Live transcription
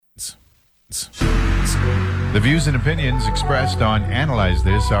The views and opinions expressed on Analyze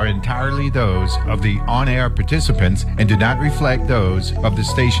This are entirely those of the on-air participants and do not reflect those of the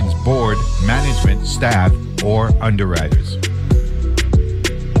station's board, management, staff, or underwriters.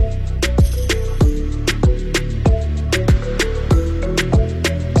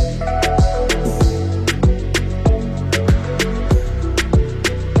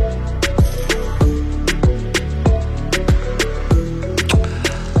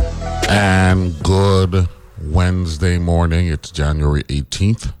 And good Wednesday morning. It's January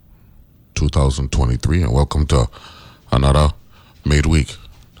 18th, 2023, and welcome to another midweek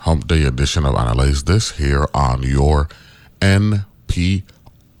hump day edition of Analyze This here on your NPR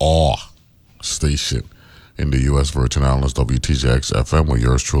station in the U.S. Virgin Islands, WTJX FM, with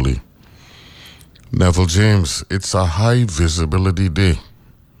yours truly, Neville James. It's a high visibility day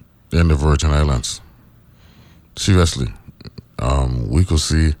in the Virgin Islands. Seriously, we could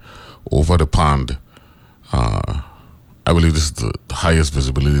see over the pond. I believe this is the highest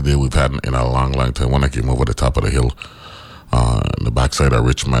visibility day we've had in a long, long time. When I came over the top of the hill, in the backside of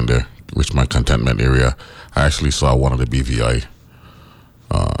Richmond there, Richmond Cantonment area, I actually saw one of the BVIs,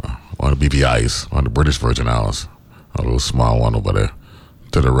 one of the British Virgin Islands, a little small one over there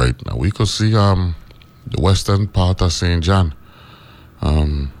to the right. Now we could see the western part of St. John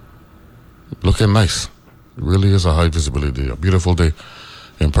looking nice. It really is a high visibility day, a beautiful day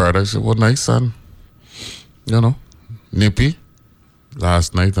in paradise. It was nice and, nippy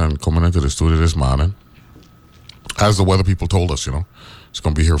last night and coming into the studio this morning. As the weather people told us, it's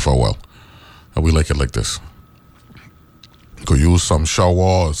going to be here for a while. And we like it like this. Could use some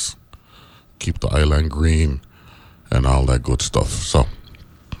showers, keep the island green and all that good stuff. So,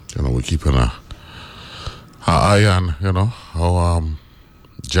 we're keeping an eye on, how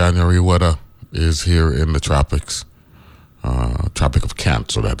January weather is here in the tropics. Tropic of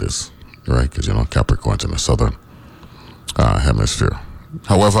Cancer, that is, right? Because, Capricorn's in the southern hemisphere.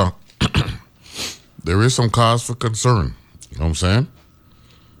 However, there is some cause for concern. You know what I'm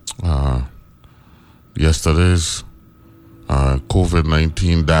saying? Yesterday's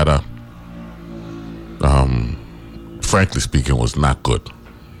COVID-19 data, frankly speaking, was not good.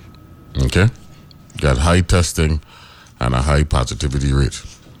 Okay? Got high testing and a high positivity rate.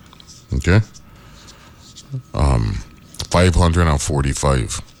 Okay?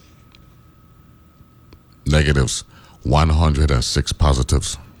 545 negatives, 106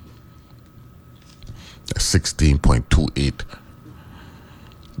 positives. 16.28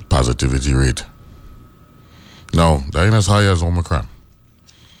 positivity rate. No, that ain't as high as Omicron,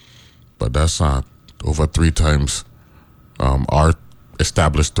 but that's over 3 times our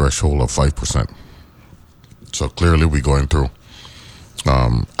established threshold of 5%. So clearly we're going through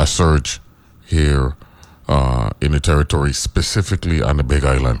a surge here in the territory, specifically on the Big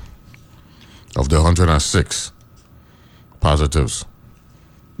Island. Of the 106 positives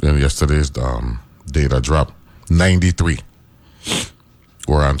in yesterday's data drop, 93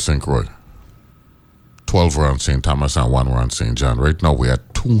 were on St. Croix, 12 were on St. Thomas, and 1 were on St. John. Right now we had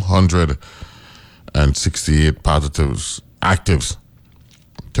 268 positives, actives,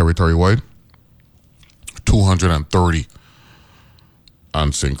 territory-wide, 230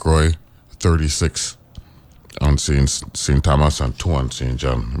 on St. Croix, 36 on St. Thomas, and 2 on St.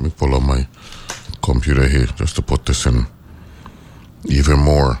 John. Let me pull up my computer here just to put this in even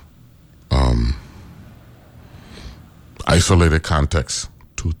more isolated context.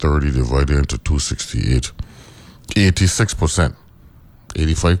 230 divided into 268. 86%,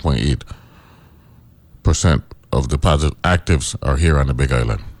 85.8% of the positive actives are here on the Big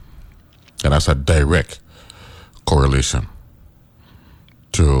Island. And that's a direct correlation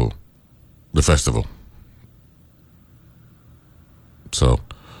to the festival. So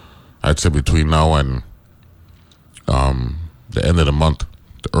I'd say between now and the end of the month,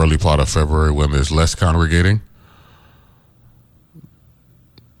 the early part of February, when there's less congregating,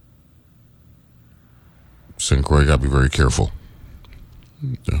 St. Croix got to be very careful.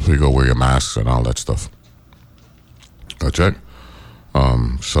 If we go wear your masks and all that stuff. Okay?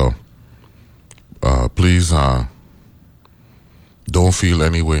 So please don't feel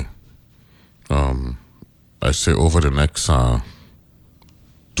any way. I say over the next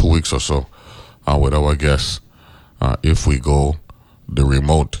 2 weeks or so with our guests, if we go the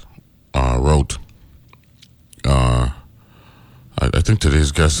remote route. I think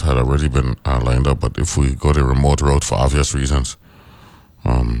today's guest had already been lined up, but if we go the remote route for obvious reasons,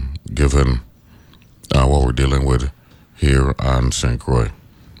 given what we're dealing with here on St. Croix.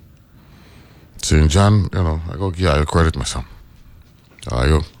 St. John, I go give you credit myself.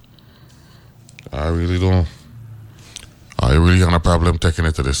 I really don't. I really have a problem taking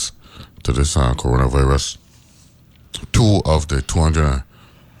it to this coronavirus Two of the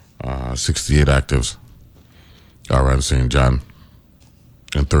 268 actives are on St. John,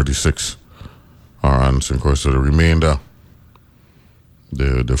 and 36 are on St. Croix. So the remainder,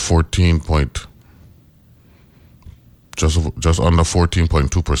 the 14 point, just under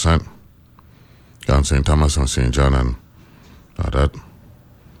 14.2% on St. Thomas and St. John, and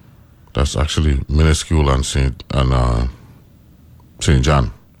that's actually minuscule on St. John,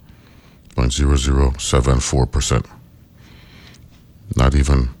 0.0074%. Not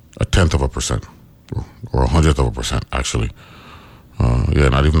even a tenth of a percent, or a hundredth of a percent, actually.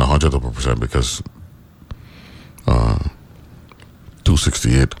 Not even a hundredth of a percent, because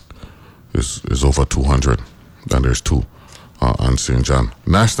 268 is over 200, and there's two on St. John.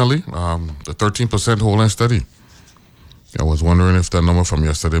 Nationally, the 13% whole and steady. I was wondering if that number from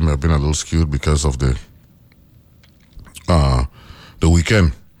yesterday may have been a little skewed because of the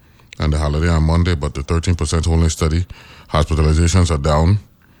weekend and the holiday on Monday, but the 13% whole and steady. Hospitalizations are down.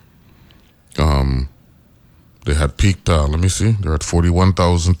 They had peaked, let me see, they're at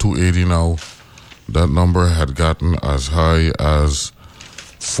 41,280 now. That number had gotten as high as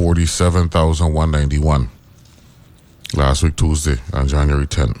 47,191 last week, Tuesday, on January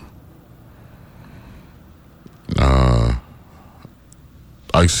 10th.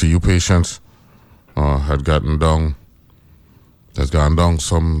 ICU patients has gone down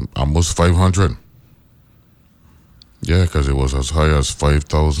some almost 500. Yeah, because it was as high as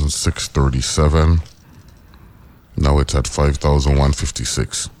 5,637. Now it's at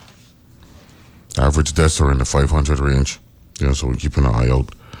 5,156. Average deaths are in the 500 range. Yeah, so we're keeping an eye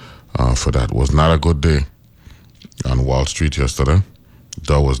out for that. It was not a good day on Wall Street yesterday.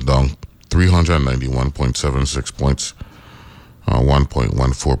 Dow was down 391.76 points,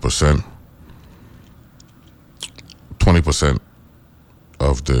 1.14%. 20%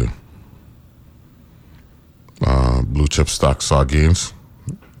 of the blue chip stocks saw gains.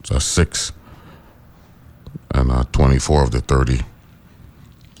 That's 6, and 24 of the 30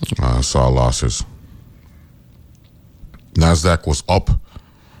 saw losses. NASDAQ was up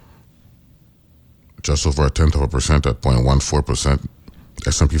just over a tenth of a percent at 0.14%.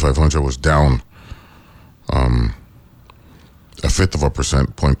 S&P 500 was down a fifth of a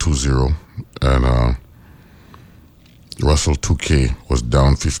percent, 0.20, and Russell 2K was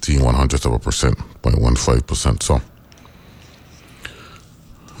down 15/100th of a percent, 0.15%. So,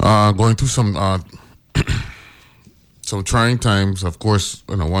 going through some trying times. Of course,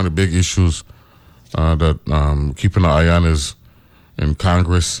 one of the big issues that keeping an eye on is in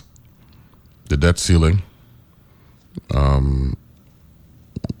Congress, the debt ceiling.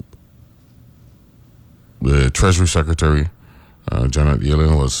 The Treasury Secretary, Janet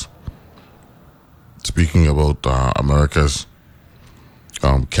Yellen, was speaking about America's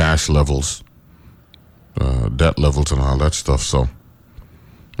cash levels, debt levels, and all that stuff. So,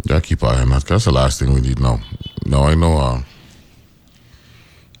 gotta keep an eye on that. That's the last thing we need now. Now, I know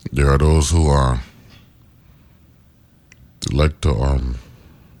there are those who like to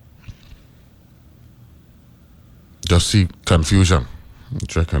just see confusion. I'm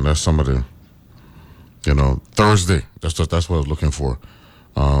checking. That's some of the, Thursday. That's what I was looking for.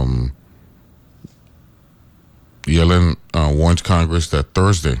 Yellen warned Congress that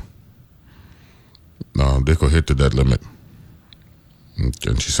Thursday they could hit the debt limit.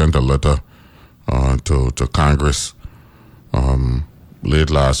 And she sent a letter to Congress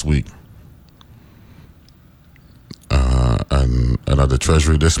late last week. And at the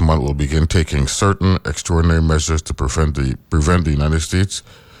Treasury this month will begin taking certain extraordinary measures to prevent the United States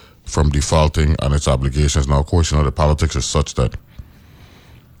from defaulting on its obligations. Now, of course, the politics is such that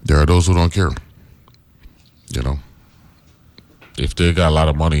there are those who don't care. If they got a lot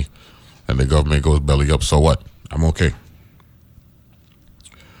of money and the government goes belly up, so what? I'm okay.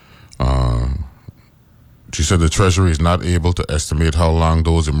 She said the Treasury is not able to estimate how long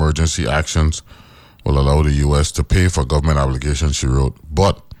those emergency actions will allow the U.S. to pay for government obligations, she wrote,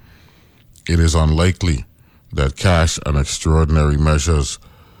 but it is unlikely that cash and extraordinary measures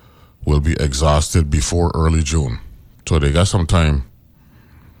will be exhausted before early June. So they got some time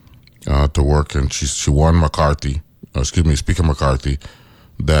to work, and she warned Speaker McCarthy,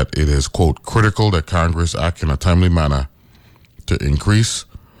 that it is, quote, critical that Congress act in a timely manner to increase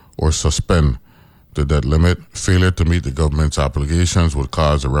or suspend the debt limit. Failure to meet the government's obligations would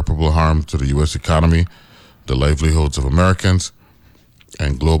cause irreparable harm to the U.S. economy, the livelihoods of Americans,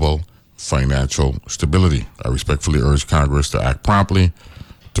 and global financial stability. I respectfully urge Congress to act promptly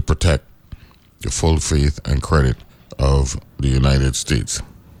to protect the full faith and credit of the United States.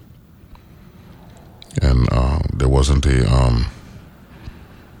 And there wasn't a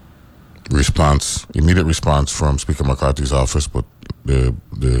immediate response from Speaker McCarthy's office, but the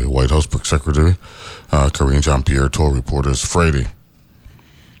White House Secretary, Karine Jean-Pierre, told reporters Friday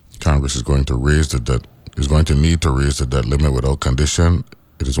Congress is going to need to raise the debt limit without condition.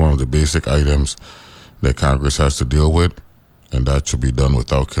 It is one of the basic items that Congress has to deal with, and that should be done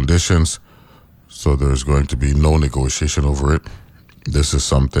without conditions. So there's going to be no negotiation over it. This is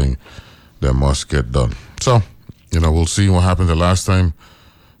something that must get done. So, we'll see what happened the last time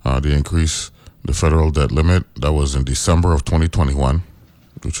they increased the federal debt limit. That was in December of 2021,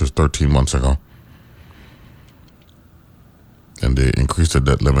 which was 13 months ago. And they increased the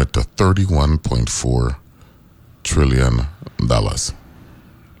debt limit to $31.4 trillion.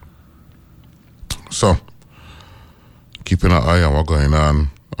 So, keeping an eye on what's going on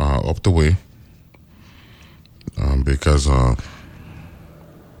up the way, because,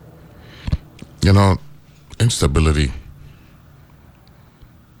 instability,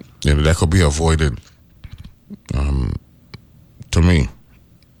 that could be avoided, to me,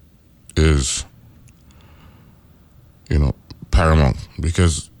 is, paramount,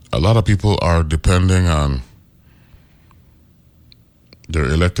 because a lot of people are depending on their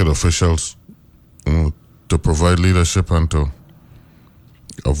elected officials to provide leadership and to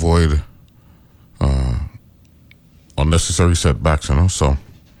avoid unnecessary setbacks, So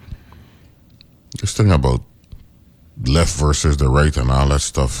this thing about left versus the right and all that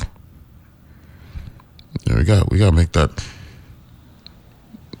stuff, we got to make that.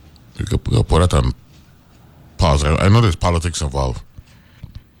 We got to put that on pause. I know there's politics involved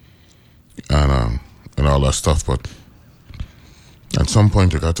and all that stuff, but at some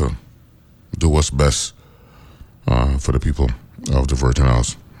point you got to do what's best for the people of the Virgin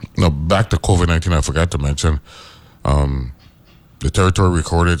Islands. Now, back to COVID-19, I forgot to mention, the territory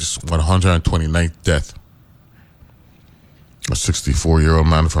recorded its 129th death. A 64-year-old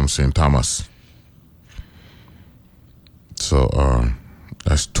man from St. Thomas. So,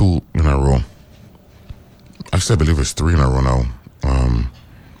 that's 2 in a row. Actually, I believe it's 3 in a row now.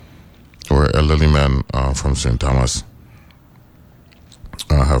 Where elderly men from St. Thomas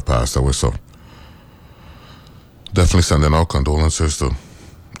have passed away. So, definitely sending out condolences to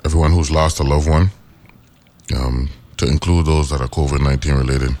everyone who's lost a loved one, to include those that are COVID-19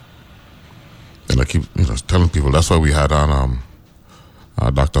 related. And I keep telling people, that's why we had on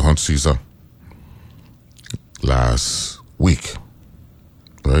Dr. Hunt Caesar last week,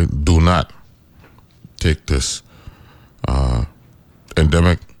 right? Do not take this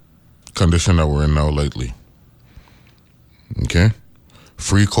endemic condition that we're in now lightly. Okay?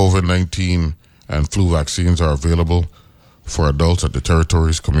 Free COVID-19 and flu vaccines are available for adults at the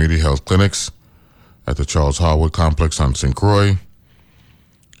Territory's community health clinics, at the Charles Harwood Complex on St. Croix,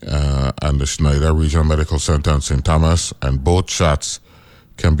 and the Schneider Regional Medical Center in St. Thomas, and both shots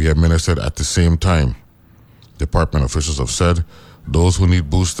can be administered at the same time. Department officials have said those who need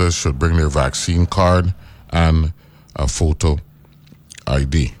boosters should bring their vaccine card and a photo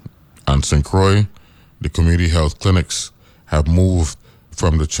ID. On St. Croix, the community health clinics have moved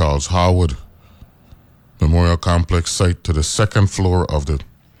from the Charles Harwood Memorial Complex site to the second floor of the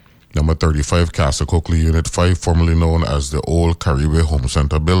number 35 Castle Coakley Unit 5, formerly known as the Old Caribe Home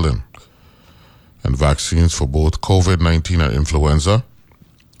Center building. And vaccines for both COVID-19 and influenza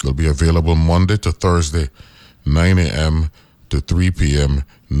will be available Monday to Thursday, 9 a.m. to 3 p.m.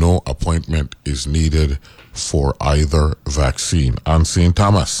 No appointment is needed for either vaccine. On St.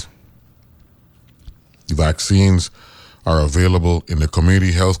 Thomas, vaccines are available in the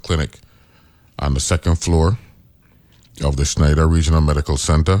community health clinic on the second floor of the Schneider Regional Medical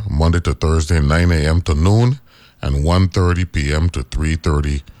Center, Monday to Thursday, 9 a.m. to noon, and 1:30 p.m. to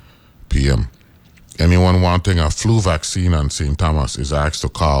 3:30 p.m. Anyone wanting a flu vaccine on St. Thomas is asked to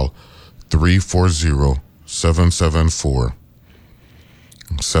call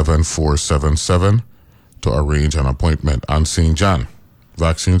 340-774-7477 to arrange an appointment. On St. John,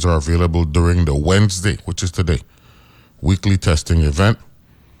 vaccines are available during the Wednesday, which is today, weekly testing event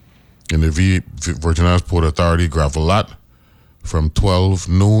in the Virgin Islands Port Authority gravel lot from 12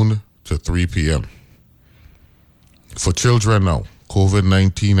 noon to 3 p.m. For children now,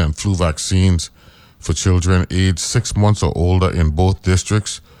 COVID-19 and flu vaccines for children aged 6 months or older in both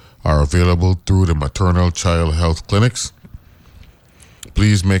districts are available through the maternal child health clinics.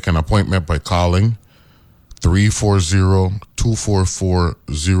 Please make an appointment by calling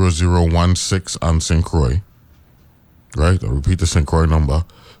 340-244-0016 on St. Croix. Right? I'll repeat the St. Croix number,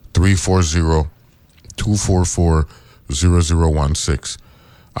 340-244-0016.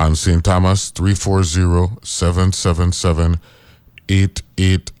 On St. Thomas,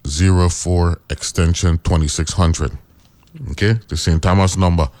 340-777-8804, extension 2600. Okay? The St. Thomas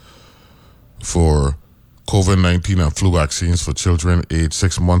number, for COVID-19 and flu vaccines for children aged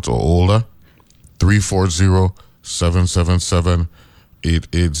 6 months or older,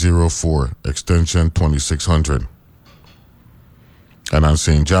 340-777-8804, extension 2600. And on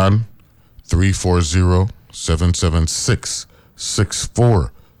St. John,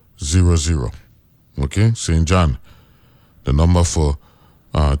 340-776-6400. Okay, St. John. The number for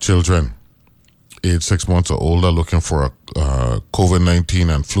children aged 6 months or older looking for COVID-19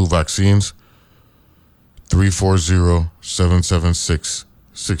 and flu vaccines,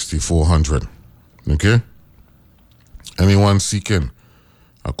 340-776-6400. Okay? Anyone seeking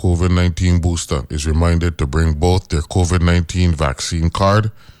a COVID-19 booster is reminded to bring both their COVID-19 vaccine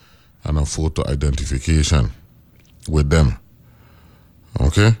card and a photo identification with them.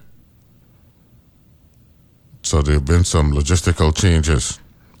 Okay? So there have been some logistical changes.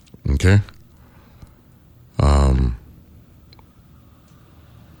 Okay?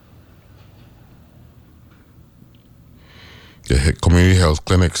 The community health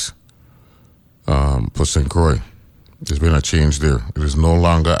clinics for St. Croix, there's been a change there. It is no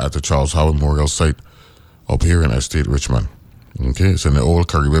longer at the Charles Howard Memorial Site up here in Estate Richmond. Okay, it's in the old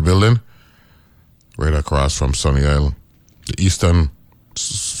Caribe building, right across from Sunny Isle, the eastern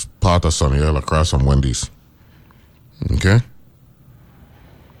part of Sunny Isle, across from Wendy's. Okay?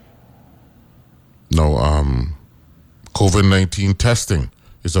 Now, COVID-19 testing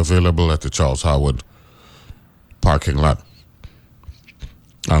is available at the Charles Howard parking lot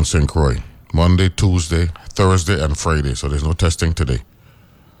on St. Croix. Monday, Tuesday, Thursday, and Friday. So there's no testing today.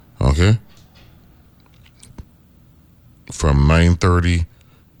 Okay? From 9:30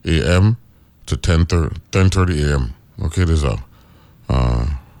 a.m. to 10:30 a.m. Okay, there's a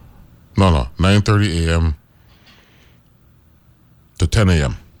 9:30 a.m. to 10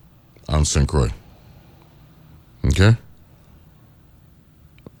 a.m. on St. Croix. Okay?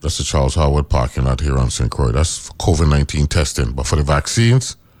 That's the Charles Howard parking lot here on St. Croix. That's for COVID-19 testing. But for the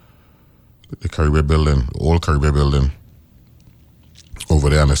vaccines, the Caribe building, the old Caribe building, over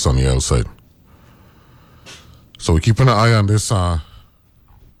there on the Sunny Isle side. So we're keeping an eye on this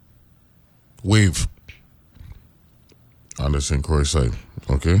wave on the St. Croix side,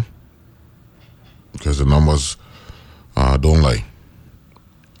 okay? Because the numbers don't lie.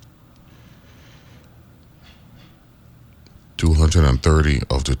 230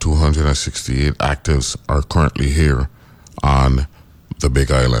 of the 268 actives are currently here on the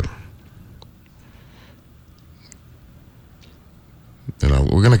Big Island. You know,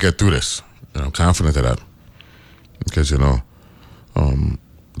 we're going to get through this. And I'm confident of that. Because, you know,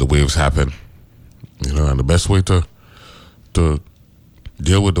 the waves happen. You know, and the best way to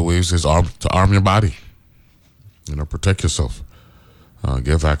deal with the waves is to arm your body. You know, protect yourself.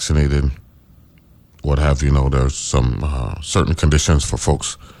 Get vaccinated. What have you. You know, there's some certain conditions for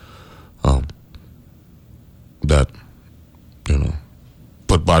folks that, you know,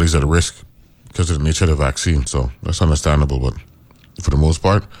 put bodies at risk because of the nature of the vaccine. So that's understandable. But for the most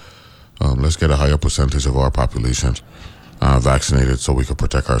part, let's get a higher percentage of our population vaccinated so we can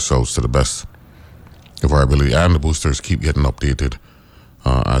protect ourselves to the best of our ability. And the boosters keep getting updated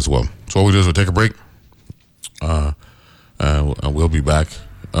as well. So what we do is we'll take a break. And we'll be back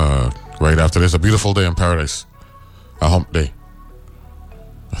right after this. A beautiful day in paradise. A hump day.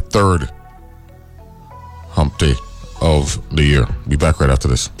 A third hump day of the year. Be back right after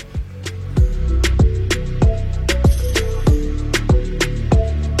this.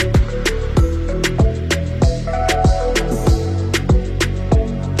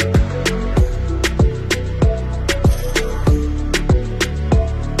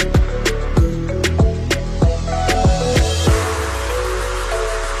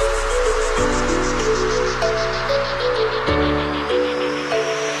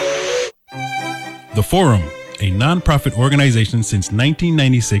 The Forum, a non-profit organization since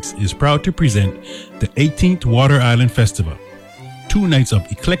 1996, is proud to present the 18th Water Island Festival. 2 nights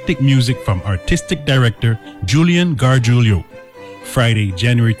of eclectic music from artistic director Julian Gargiulio. Friday,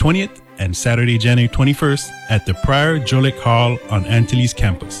 January 20th and Saturday, January 21st at the Prior Jolick Hall on Antilles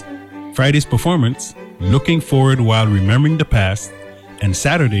campus. Friday's performance, Looking Forward While Remembering the Past, and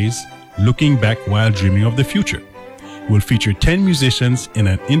Saturdays, Looking Back While Dreaming of the Future, will feature 10 musicians in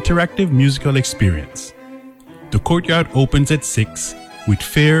an interactive musical experience. The courtyard opens at 6 with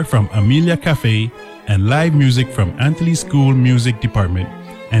fare from Amelia Cafe and live music from Antilles School Music Department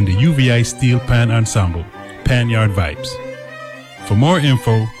and the UVI Steel Pan Ensemble, Panyard Vibes. For more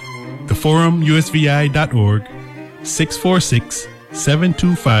info, theforumusvi.org,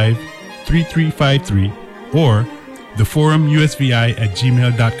 646-725-3353, or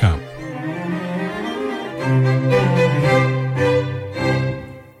theforumusvi@gmail.com.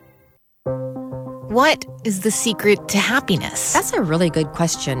 What is the secret to happiness? That's a really good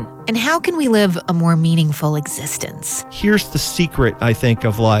question. And how can we live a more meaningful existence? Here's the secret, I think,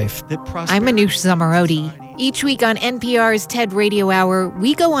 of life. I'm Manoush Zomorodi. Each week on NPR's TED Radio Hour,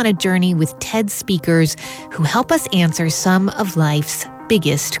 we go on a journey with TED speakers who help us answer some of life's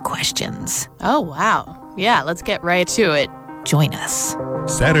biggest questions. Oh, wow. Yeah, let's get right to it. Join us.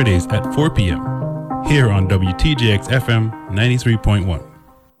 Saturdays at 4 p.m. here on WTJX FM 93.1.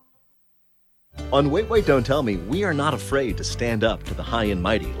 On Wait, Wait, Don't Tell Me, we are not afraid to stand up to the high and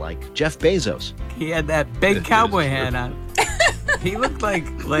mighty like Jeff Bezos. He had that big cowboy hat on. He looked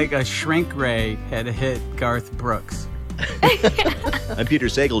like a shrink ray had hit Garth Brooks. I'm Peter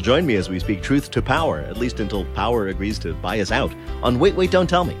Sagal. Join me as we speak truth to power, at least until power agrees to buy us out, on Wait, Wait, Don't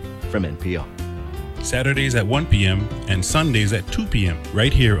Tell Me from NPR. Saturdays at 1 p.m. and Sundays at 2 p.m.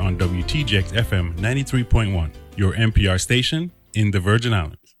 right here on WTJX FM 93.1, your NPR station in the Virgin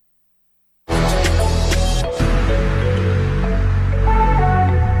Islands.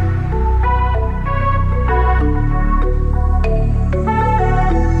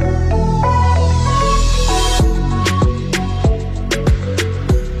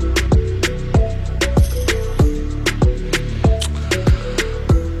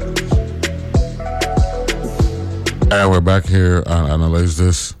 And we're back here and analyze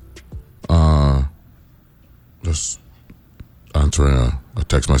this. Just answering a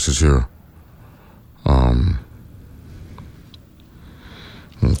text message here.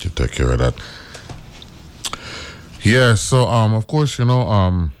 You take care of that. Yeah, so of course,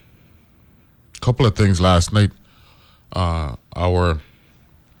 couple of things last night. Our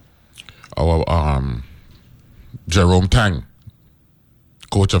Jerome Tang,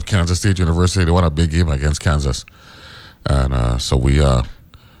 coach of Kansas State University, they won a big game against Kansas. And so we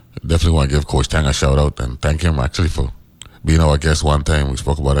definitely want to give Coach Tang a shout out and thank him actually for being our guest one time. We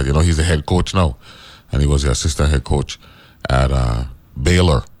spoke about it. He's the head coach now, and he was the assistant head coach at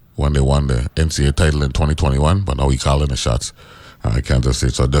Baylor when they won the NCAA title in 2021. But now he's calling the shots at Kansas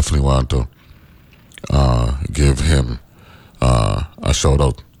State. So I definitely want to give him a shout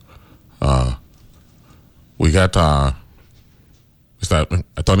out. We got is that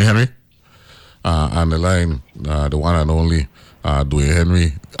Tony Henry? On the line, the one and only Dwayne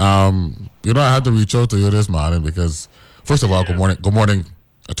Henry. I had to reach out to you this morning because, first of all, good morning,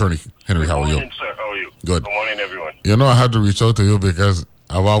 Attorney Henry. How are you? Good morning, sir. How are you? Good. Good morning, everyone. I had to reach out to you because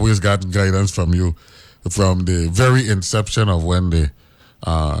I've always gotten guidance from you from the very inception of when the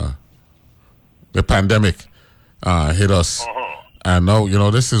pandemic hit us, and now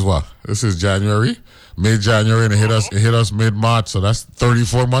this is January. Mid-January, and it hit us mid-March, so that's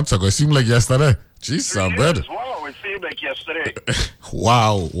 34 months ago. It seemed like yesterday. Jeez, I'm better. Wow, it seemed like yesterday.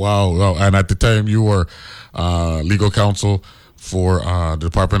 Wow. And at the time, you were legal counsel for the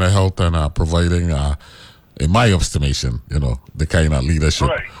Department of Health and providing, in my estimation, the kind of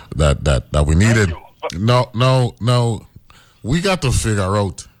leadership that we needed. No, we got to figure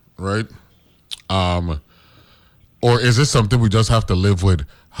out, right? Or is this something we just have to live with?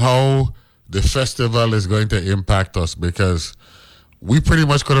 How the festival is going to impact us, because we pretty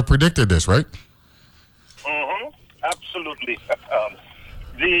much could have predicted this, right? Absolutely.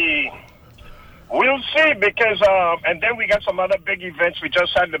 We'll see, because and then we got some other big events. We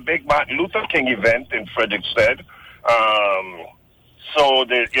just had the big Martin Luther King event in Frederiksted. So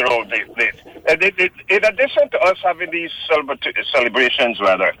in addition to us having these celebrations,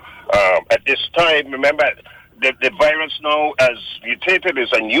 at this time, remember, the virus now has mutated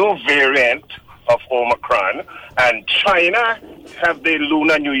is a new variant of Omicron, and China have the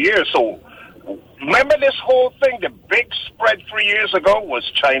Lunar New Year. So remember this whole thing, the big spread 3 years ago was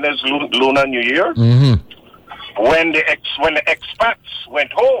China's Lunar New Year? Mm-hmm. When the expats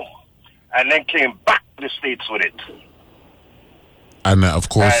went home and then came back to the States with it. And of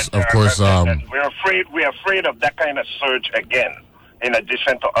course, we're afraid of that kind of surge again, in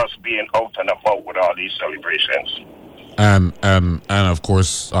addition to us being out and about with all these celebrations. And of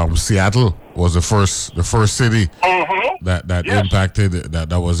course, Seattle was the first city that impacted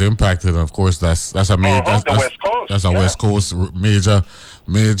that was impacted. And of course, that's a major West Coast. That's a West Coast major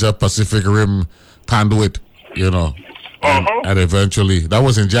Pacific Rim conduit, and eventually that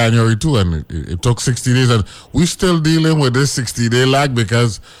was in January too, and it took 60 days, and we're still dealing with this 60-day lag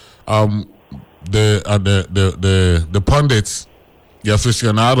because the pundits, the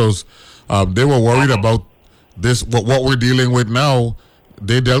aficionados, they were worried about this. What we're dealing with now,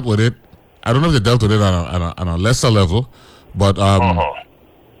 they dealt with it. I don't know if they dealt with it on a lesser level, but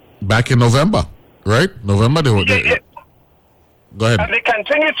back in November, right? November, they were. Go ahead. And they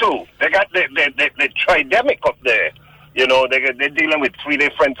continue to. They got the tridemic up there. You know, they're dealing with 3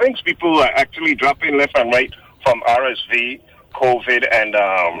 different things. People are actually dropping left and right from RSV, COVID, and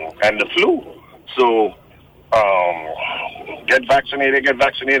the flu. So, get vaccinated.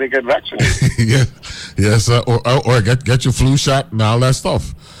 Yes, or get your flu shot and all that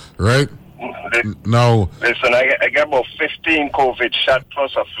stuff, right? No. Listen, I got about 15 COVID shot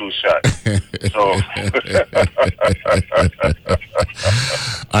plus a flu shot. So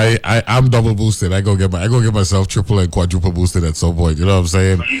I'm double boosted. I go get myself triple and quadruple boosted at some point. You know what I'm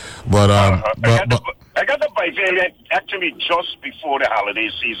saying? But I got the bivalent actually just before the holiday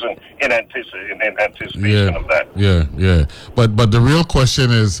season in anticipation of that. Yeah. But the real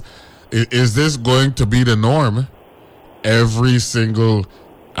question is this going to be the norm every single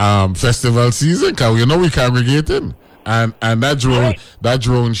festival season? Cause you know we congregating, and that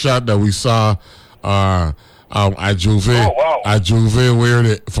drone shot that we saw at Juve,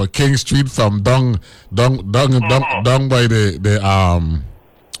 where for King Street from down by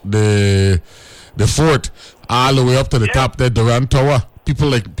the fort all the way up to the top there, Durant Tower. People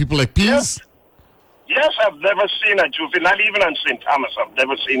like peas. Yes, I've never seen a Juve, not even on St. Thomas. I've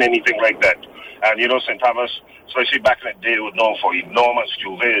never seen anything like that. And you know, St. Thomas, especially back in the day, was known for enormous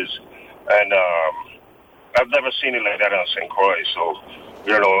Juves. And I've never seen it like that on St. Croix. So,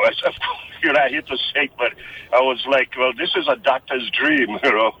 you know, I hate to say it, but I was like, well, this is a doctor's dream,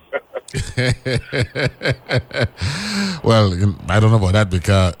 you know. Well, I don't know about that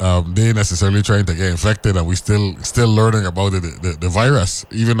because they ain't necessarily trying to get infected, and we still learning about the virus,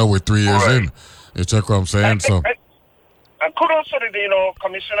 even though we're 3 years in. You check what I'm saying? And kudos to the, you know,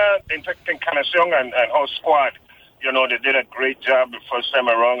 Commissioner Encarnacion and her squad. You know, they did a great job the first time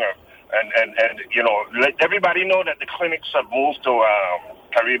around. And you know, let everybody know that the clinics have moved to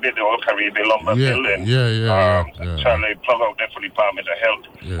Caribbean, the old Caribbean Lumber Building. Charlie, plug out there for the Department of Health.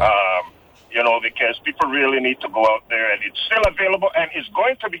 You know, because people really need to go out there, and it's still available, and it's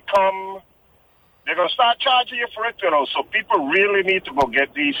going to become... They're going to start charging you for it, you know, so people really need to go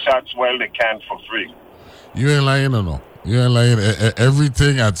get these shots while they can for free. You ain't lying or no? You ain't lying.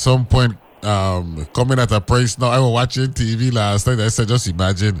 Everything at some point coming at a price. Now, I was watching TV last night. I said, just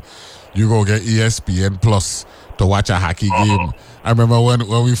imagine you go get ESPN Plus to watch a hockey game. I remember when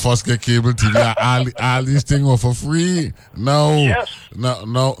we first get cable TV, all these things were for free. No,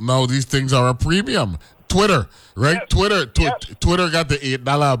 these things are a premium. Twitter, right? Yes. Twitter got the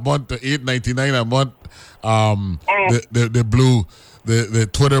 $8 a month, the $8.99 a month. The blue, the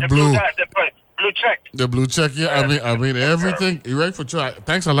Twitter blue. Blue check. The blue check, yeah. I mean everything. You're right for sure.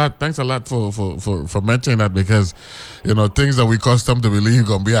 Thanks a lot for mentioning that, because you know things that we custom to believe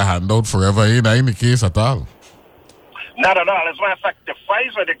gonna be a handout forever ain't the case at all. Not at all. As a matter of fact, the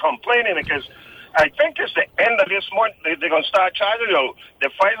Pfizer, they're complaining because I think it's the end of this month they're gonna start charging. You know, the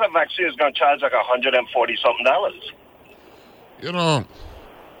Pfizer vaccine is gonna charge like $140-something. You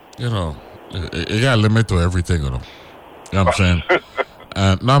know, it got a limit to everything, you know. You know what I'm saying?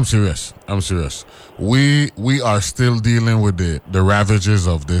 No, I'm serious. We are still dealing with the ravages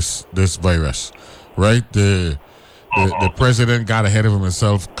of this virus, right? The president got ahead of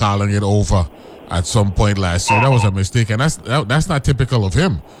himself, calling it over at some point last year. That was a mistake, and that's not typical of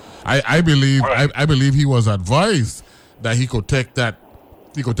him. I believe he was advised that he could take that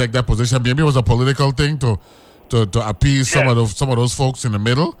position. Maybe it was a political thing to appease some of those folks in the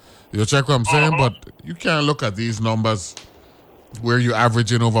middle. You check what I'm saying, but you can't look at these numbers where you're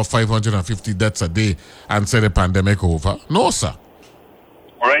averaging over 550 deaths a day and say the pandemic over. No, sir.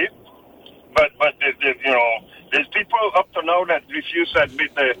 Right, but you know, there's people up to now that refuse to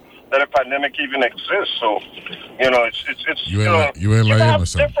admit that a pandemic even exists. So, you know, it's you have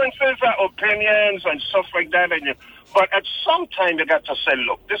differences of opinions and stuff like that, but at some time you got to say,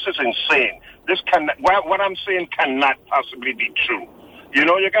 look, this is insane. What I'm saying cannot possibly be true. You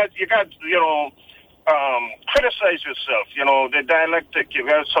know, you got you know. Criticize yourself, you know, the dialectic. You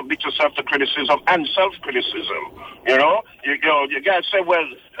got to submit yourself to criticism and self-criticism. You know, you got to say, well,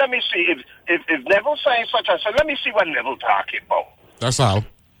 let me see if Neville saying such and such. Let me see what Neville talking about. That's all.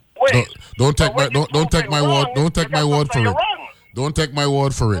 Wait, don't take my word. Don't take my word for it. Don't take my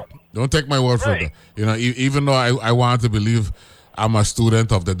word for it. Don't take my word for it. You know, even though I want to believe I'm a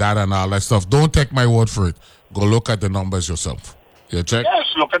student of the data and all that stuff, don't take my word for it. Go look at the numbers yourself. You check? Yes,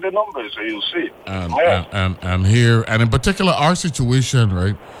 look at the numbers and you'll see. And here, and in particular, our situation,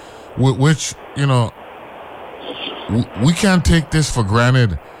 right, which, you know, we can't take this for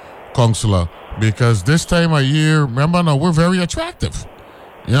granted, Councillor, because this time of year, remember, now, we're very attractive.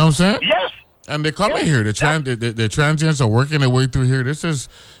 You know what I'm saying? Yes. And they come in here. The transients are working their way through here. This is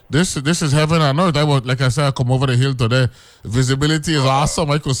heaven on earth. Like I said, I come over the hill today. Visibility is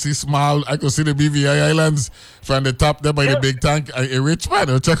awesome. I could see the BVI Islands from the top there by the big tank in Richmond.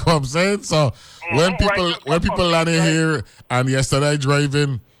 You check what I'm saying? So when people land in here, and yesterday I drive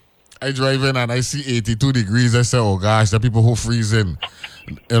in and I see 82 degrees, I say, oh gosh, the people who freezing.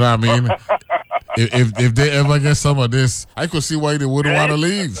 You know what I mean? if they ever get some of this, I could see why they wouldn't want to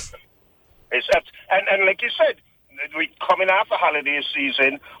leave. And like you said, we coming off the holiday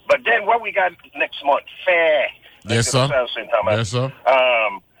season, but then what we got next month? Fair. Yes, sir. Yes, sir.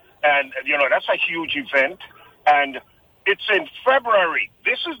 And, that's a huge event. And it's in February.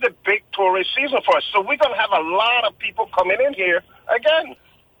 This is the big tourist season for us. So we're going to have a lot of people coming in here again.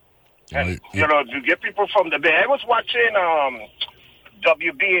 And, you get people from the Bay. I was watching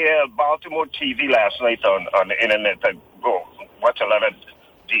WBAL Baltimore TV last night on the internet. I go watch a lot of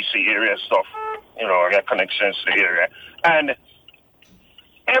DC area stuff. I got connections to the area. And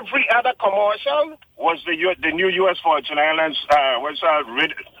every other commercial was the new U.S. Virgin Islands,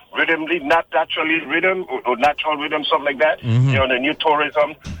 rhythm, not naturally rhythm, or natural rhythm, something like that. Mm-hmm. The new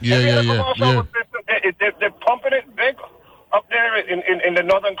tourism. Yeah. They're pumping it big up there in the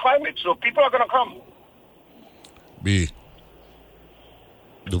northern climate. So people are going to come. The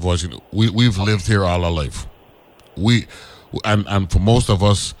Virgin, we've lived here all our life. And for most of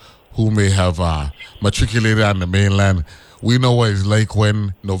us who may have matriculated on the mainland, we know what it's like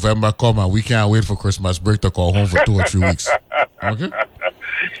when November come and we can't wait for Christmas break to call home for 2 or 3 weeks. Okay?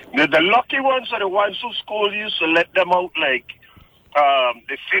 The lucky ones are the ones who school used to let them out like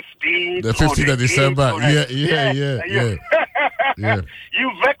the 15th. The 15th of December. Yeah.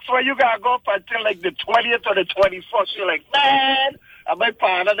 You vex when you got to go up until like the 20th or the 21st. You're like, man, I might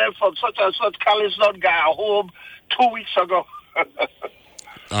part of them from such and such college not got home 2 weeks ago.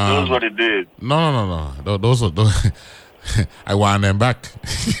 That's what it did. No. Those are I want them back.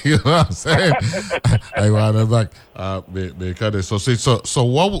 You know what I'm saying? I want them back. Because so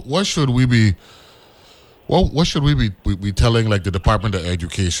what should we be? What should we be telling like the Department of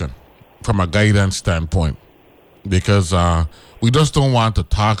Education from a guidance standpoint? Because we just don't want to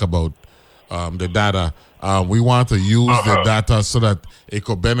talk about the data. We want to use the data so that it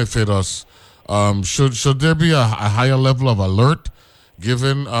could benefit us. Should there be a higher level of alert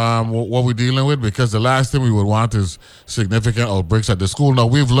given what we're dealing with? Because the last thing we would want is significant outbreaks at the school. Now,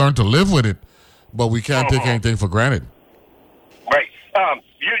 we've learned to live with it, but we can't take anything for granted. Right. I'm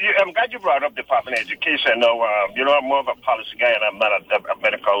glad you brought up Department of Education. No, I'm more of a policy guy, and I'm not a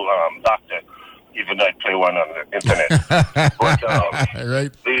medical doctor, even though I play one on the internet. But,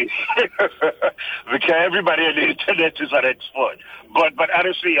 right. Because everybody on the internet is an expert. But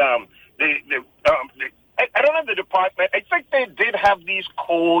honestly, I don't know the department. I think they did have these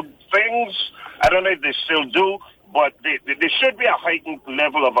code things. I don't know if they still do, but there should be a heightened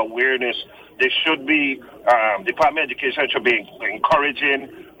level of awareness. There should be, Department of Education should be encouraging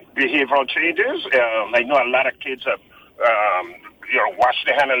behavioral changes. I know a lot of kids have, wash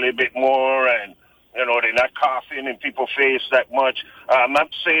their hand a little bit more, and, they're not coughing in people's face that much. I'm not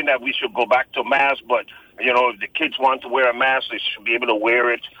saying that we should go back to masks, but, if the kids want to wear a mask, they should be able to wear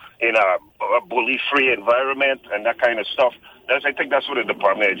it in a bully-free environment and that kind of stuff. I think that's where the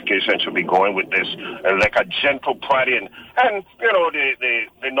Department of Education should be going with this, like a gentle prodding. And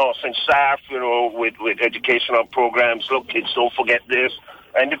the nursing staff, with educational programs, look, kids, don't forget this.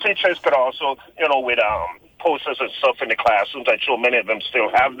 And the teachers could also, with posters and stuff in the classrooms, I'm sure many of them still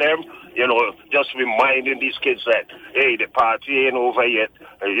have them, just reminding these kids that, hey, the party ain't over yet,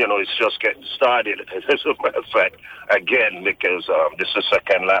 it's just getting started. As a matter of fact, again, because this is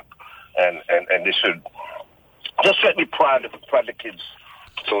second lap, and they should just let me prod the kids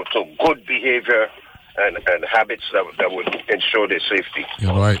to good behavior and habits that would ensure their safety.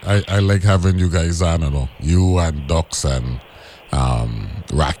 I like having you guys on, you and Docs and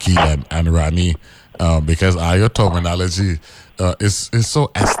Rocky and Rani, because your terminology is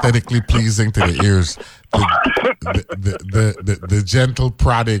so aesthetically pleasing to the ears. The gentle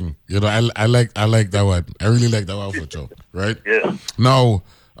prodding, I like that one. I really like that one for Joe, right? Yeah. Now,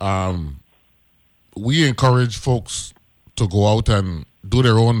 we encourage folks to go out and do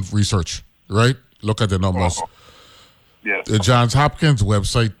their own research, right? Look at the numbers. Yeah. The Johns Hopkins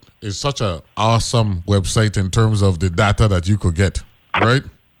website is such an awesome website in terms of the data that you could get, right?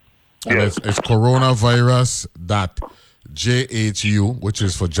 And it's coronavirus.jhu, which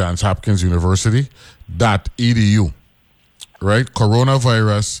is for Johns Hopkins University, .edu, right?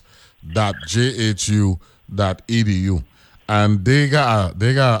 Coronavirus.jhu.edu. And they got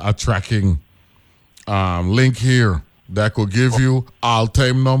a tracking link here that could give you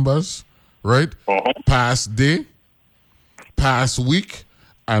all-time numbers, right? Past day, past week,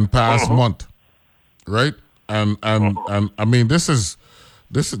 and past month, right? And I mean, this is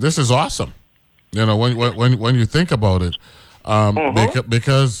awesome. You know, when you think about it,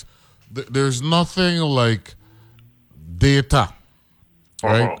 because there's nothing like data,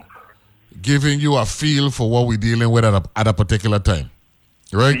 right? Giving you a feel for what we're dealing with at a particular time,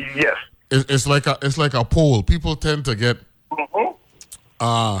 right? Yes. It's like a poll. People tend to get,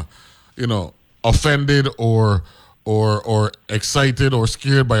 offended or excited or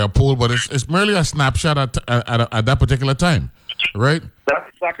scared by a poll, but it's merely a snapshot at that particular time, right? That's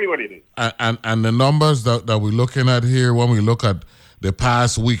exactly what it is. And the numbers that we're looking at here, when we look at the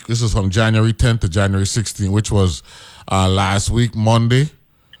past week, this is from January 10th to January 16th, which was last week Monday.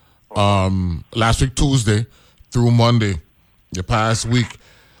 Last week Tuesday through Monday, the past week,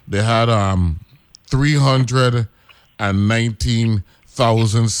 they had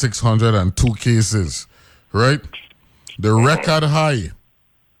 319,602 cases, right? The record high,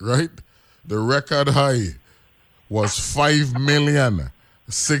 right? The record high was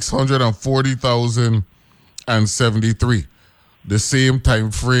 5,640,073. The same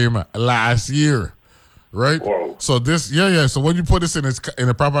time frame last year. Right? Whoa. So this, So when you put this in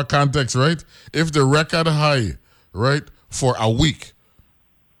a proper context, right? If the record high, right, for a week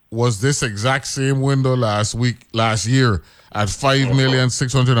was this exact same window last year at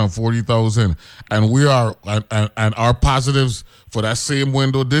 5,640,000, and we are and our positives for that same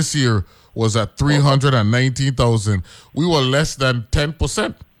window this year was at 319,000. We were less than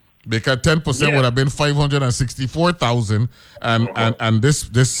 10%. Because 10% would have been 564,000, and this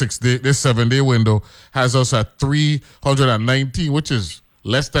 7-day window has us at 319, which is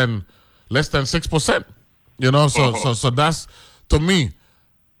less than 6%. You know, so that's, to me,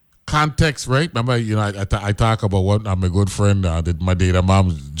 context, right? Remember, you know, I talk about what my good friend, my data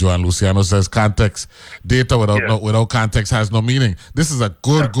mom, Joanne Luciano, says context. Data without context has no meaning. This is a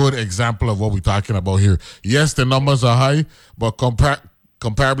good example of what we're talking about here. Yes, the numbers are high, but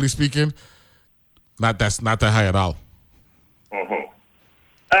comparably speaking, that's not that high at all.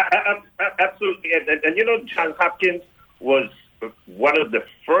 Absolutely. And you know, Johns Hopkins was one of the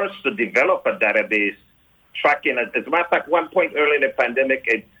first to develop a database tracking. As a matter of fact, one point early in the pandemic,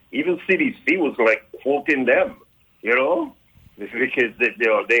 even CDC was like quoting them, you know, because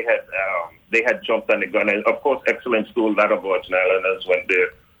they had jumped on the gun. And of course, excellent school, a lot of Virgin Islanders went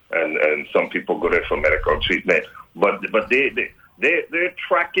there, and some people go there for medical treatment. But they're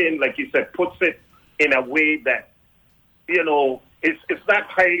tracking, like you said, puts it in a way that, you know, it's not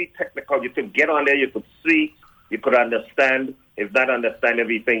highly technical. You could get on there, you could see, you could understand. If not understand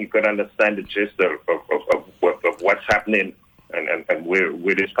everything, you could understand the gist of what's happening and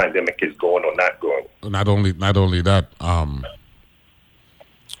where this pandemic is going or not going. Not only that,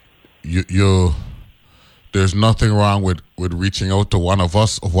 there's nothing wrong with reaching out to one of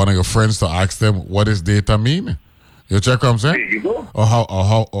us or one of your friends to ask them what does data mean. You check what I'm saying? There you go. Or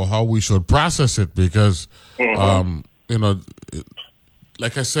how we should process it, because you know,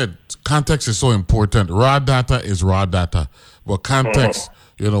 like I said, context is so important. Raw data is raw data, but context,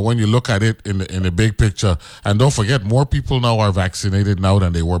 you know, when you look at it in the big picture, and don't forget, more people now are vaccinated now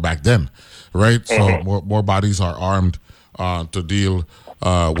than they were back then, right? So more bodies are armed to deal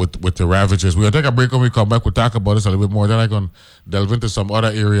with the ravages. We'll take a break. When we come back, we'll talk about this a little bit more. Then I'm going to delve into some other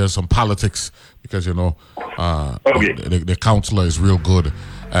areas, some politics, because, you know, the counselor is real good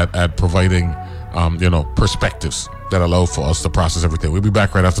at providing, you know, perspectives that allow for us to process everything. We'll be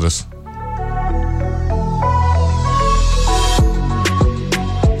back right after this.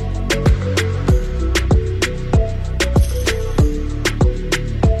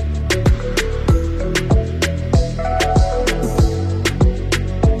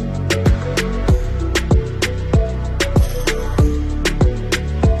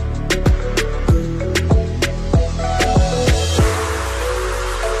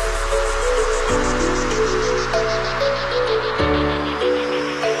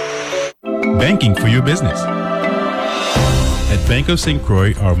 Banking for your business. At Bank of St.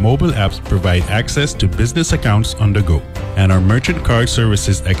 Croix, our mobile apps provide access to business accounts on the go, and our merchant card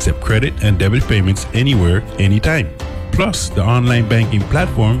services accept credit and debit payments anywhere, anytime. Plus, the online banking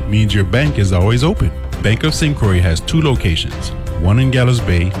platform means your bank is always open. Bank of St. Croix has 2 locations, one in Gallows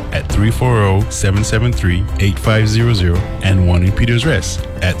Bay at 340-773-8500 and one in Peters Rest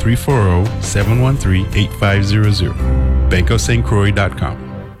at 340-713-8500. bankofstcroix.com.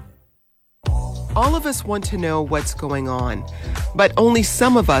 All of us want to know what's going on, but only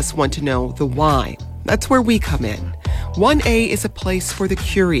some of us want to know the why. That's where we come in. 1A is a place for the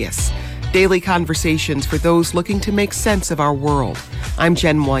curious. Daily conversations for those looking to make sense of our world. I'm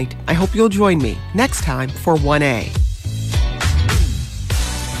Jen White. I hope you'll join me next time for 1A.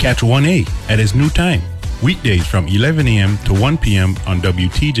 Catch 1A at its new time, weekdays from 11 a.m. to 1 p.m. on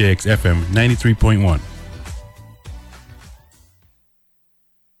WTJX FM 93.1.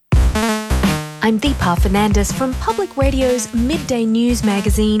 I'm Deepa Fernandez from Public Radio's midday news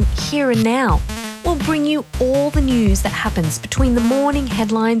magazine, Here and Now. We'll bring you all the news that happens between the morning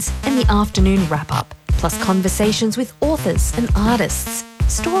headlines and the afternoon wrap-up, plus conversations with authors and artists,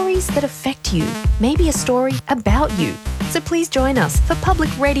 stories that affect you, maybe a story about you. So please join us for Public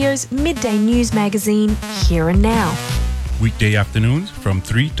Radio's midday news magazine, Here and Now. Weekday afternoons from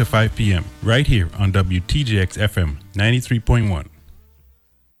 3 to 5 p.m. right here on WTJX FM 93.1.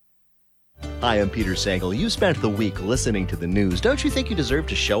 Hi, I'm Peter Sagal. You spent the week listening to the news. Don't you think you deserve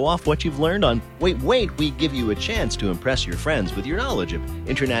to show off what you've learned on Wait, we give you a chance to impress your friends with your knowledge of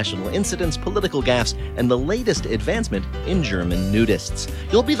international incidents, political gaffes, and the latest advancement in German nudists.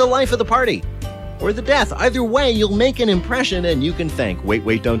 You'll be the life of the party or the death. Either way, you'll make an impression, and you can thank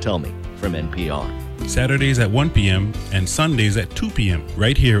Wait, Don't Tell Me from NPR. Saturdays at 1 p.m. and Sundays at 2 p.m.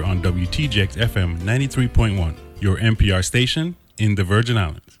 right here on WTJX FM 93.1, your NPR station in the Virgin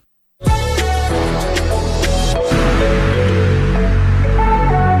Islands.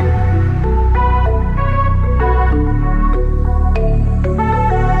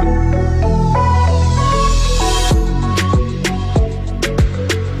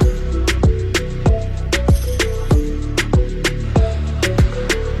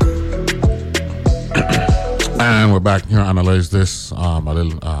 And we're back here to analyze this a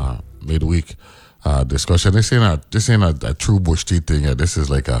little midweek discussion. This ain't a true Bush tea thing. This is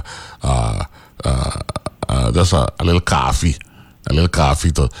like just a little coffee to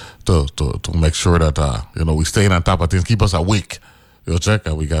make sure that we staying on top of things, keep us awake. You'll check,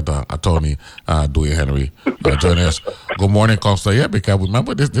 and we got Attorney Dwayne Henry joining us. Good morning, Counselor. Yeah, because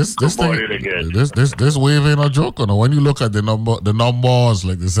remember this thing, this wave ain't a joke. When you look at the numbers,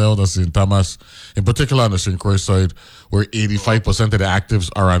 like the sales of St. Thomas, in particular on the St. Croix side, where 85% of the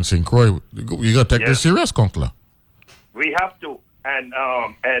actives are on St. Croix, you got to take this serious, Counselor. We have to, and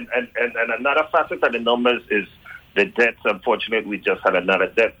another facet of the numbers is the deaths. Unfortunately, we just had another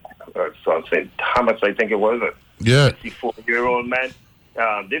death. So St. Thomas, I think it was. 64-year-old man.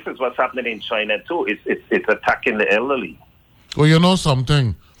 This is what's happening in China too. It's attacking the elderly. Well, you know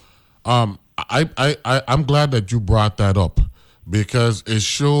something. I'm glad that you brought that up because it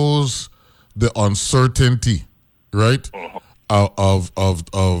shows the uncertainty, right, of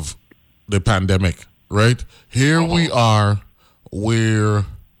the pandemic. Right here we are, where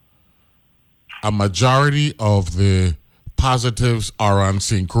a majority of the positives are on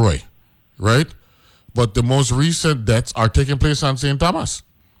St. Croix, right? But the most recent deaths are taking place on St. Thomas,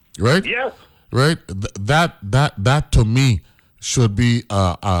 right? Yes. Right? That to me should be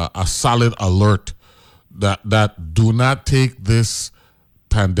a solid alert that do not take this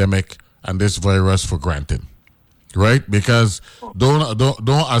pandemic and this virus for granted, right? Because don't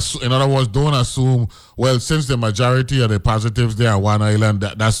assume, in other words, don't assume, well, since the majority of the positives there on one island,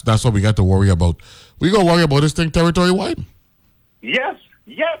 that's what we got to worry about. We got to worry about this thing territory-wide. Yes,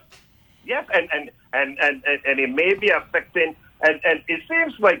 and it may be affecting, and it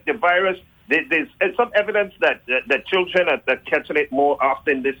seems like the virus, there's some evidence that the children are catching it more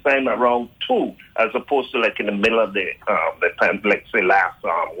often this time around too, as opposed to like in the middle of the time, like say last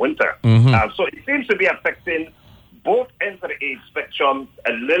winter. Mm-hmm. So it seems to be affecting both ends of the age spectrum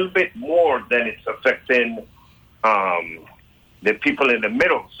a little bit more than it's affecting the people in the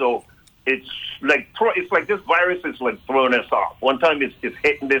middle. So it's like this virus is like throwing us off. One time it's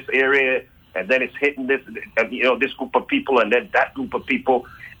hitting this area, and then it's hitting this this group of people, and then that group of people,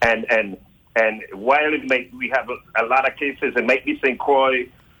 and while we have a lot of cases, it might be St. Croix.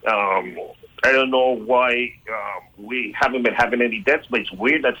 I don't know why we haven't been having any deaths, but it's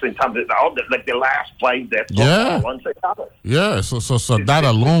weird that St. Thomas, like the last 5 deaths. On St. Thomas. Yeah, so that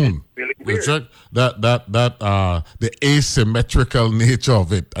alone, really weird. that the asymmetrical nature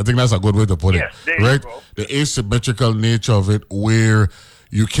of it. I think that's a good way to put it, right? The asymmetrical nature of it, where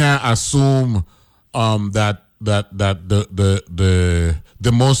you can't assume that the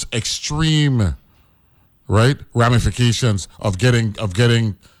most extreme, right, ramifications of getting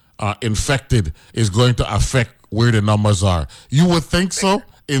infected is going to affect where the numbers are. You would think so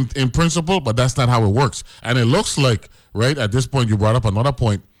in principle, but that's not how it works. And it looks like, right, at this point, you brought up another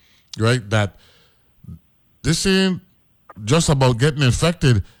point, right, that this ain't just about getting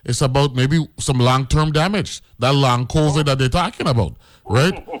infected. It's about maybe some long-term damage, that long COVID that they're talking about,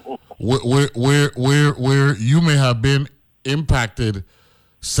 right? where you may have been impacted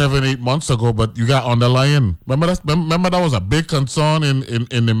 7-8 months ago, but you got underlying. Remember that was a big concern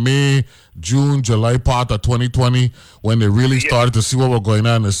in the May, June, July part of 2020 when they really started to see what was going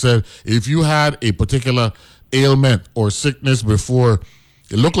on. They said if you had a particular ailment or sickness before,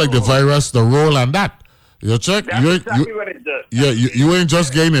 it looked like the virus, the role on that. You check. That's exactly what it does. Yeah, you ain't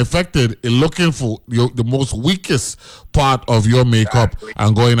just getting infected. It's looking for the most weakest part of your makeup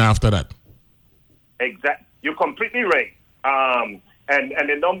and going after that. Exactly. You're completely right. And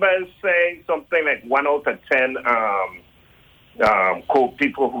the numbers say something like 1 out of 10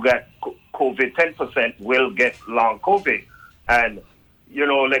 people who got COVID, 10% will get long COVID. And,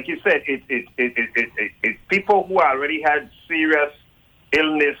 like you said, it's people who already had serious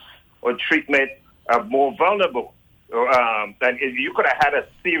illness or treatment are more vulnerable. And if you could have had a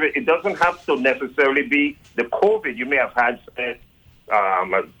serious, it doesn't have to necessarily be the COVID. You may have had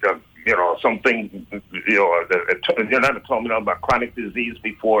something, you're not talking about chronic disease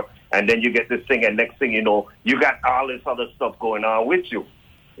before, and then you get this thing, and next thing you know, you got all this other stuff going on with you,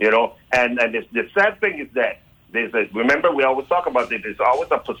 And the sad thing is that remember, we always talk about this, there's always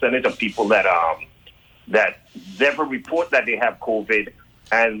a percentage of people that never report that they have COVID,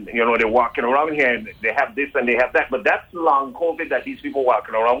 and, they're walking around here, and they have this and they have that, but that's long COVID that these people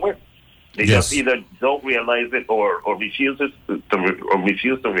walking around with. They just either don't realize it or refuse to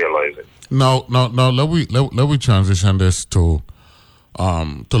realize it. No. Let we transition this to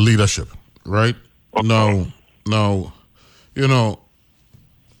leadership, right? Okay. No.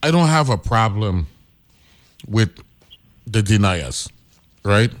 I don't have a problem with the deniers,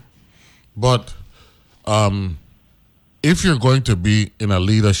 right? But if you're going to be in a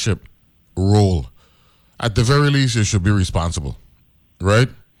leadership role, at the very least, you should be responsible, right?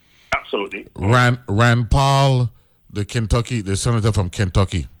 Absolutely. Rand Paul, the senator from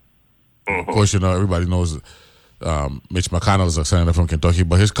Kentucky. Of course, everybody knows Mitch McConnell is a senator from Kentucky,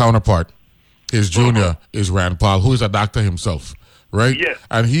 but his counterpart, his junior, is Rand Paul, who is a doctor himself, right? Yes.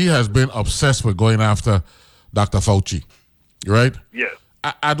 And he has been obsessed with going after Dr. Fauci, right? Yes.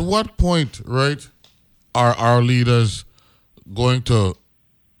 At what point, right, are our leaders going to,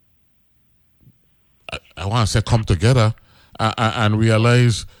 I want to say, come together and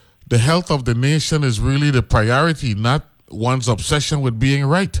realize the health of the nation is really the priority, not one's obsession with being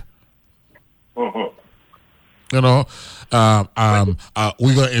right. We're going to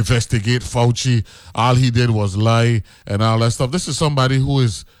investigate Fauci. All he did was lie and all that stuff. This is somebody who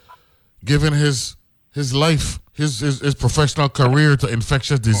is giving his life, his professional career to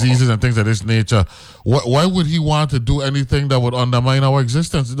infectious diseases and things of this nature. Why would he want to do anything that would undermine our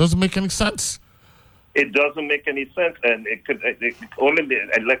existence? It doesn't make any sense. It doesn't make any sense, and it only be,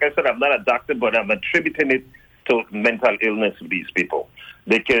 and like I said, I'm not a doctor, but I'm attributing it to mental illness with these people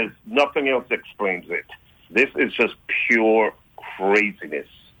because nothing else explains it. This is just pure craziness.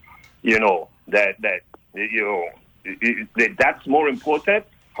 That's more important.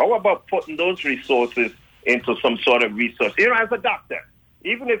 How about putting those resources into some sort of research? As a doctor,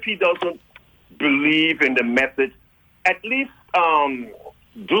 even if he doesn't believe in the method, at least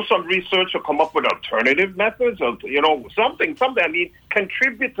do some research or come up with alternative methods or, something. I mean,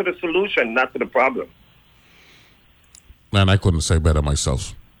 contribute to the solution, not to the problem. Man, I couldn't say better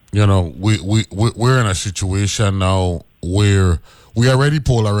myself. We're in a situation now where we already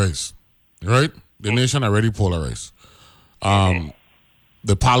polarized, right? The nation already polarized. The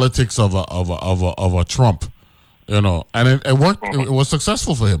politics of a Trump, and it worked. It was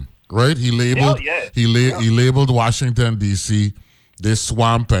successful for him, right? He labeled Washington D.C. this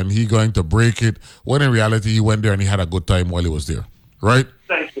swamp, and he going to break it. When in reality, he went there and he had a good time while he was there, right?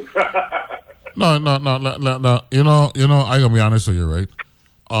 Thank you. No. I gotta be honest with you, right?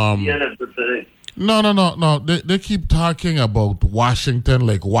 No. They keep talking about Washington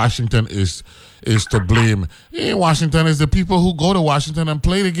like Washington is to blame. Washington is the people who go to Washington and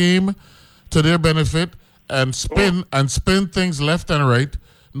play the game to their benefit and spin things left and right,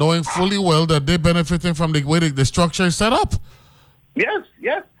 knowing fully well that they're benefiting from the way the structure is set up. Yes.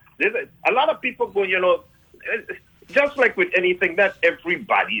 There's a lot of people go, just like with anything, not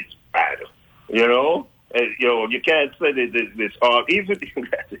everybody is bad, you can't say this all. Even,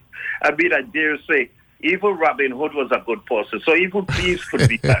 I dare say, even Robin Hood was a good person, so even thieves could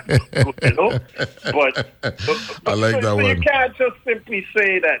be bad, But I like that one. You can't just simply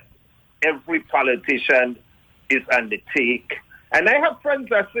say that every politician is on the take. And I have friends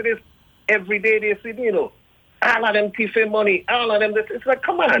that say this every day. They say, all of them thieving money, all of them. It's like,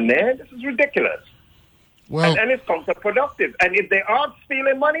 come on, man, this is ridiculous. Well, and it's counterproductive. And if they are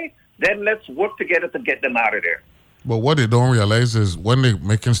stealing money, then let's work together to get them out of there. But what they don't realize is when they're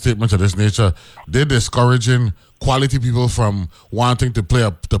making statements of this nature, they're discouraging quality people from wanting to play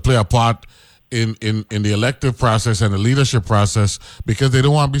a part in the elective process and the leadership process because they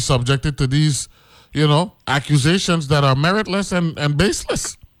don't want to be subjected to these, accusations that are meritless and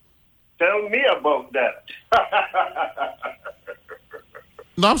baseless. Tell me about that.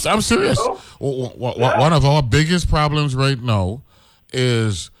 No, I'm serious. One of our biggest problems right now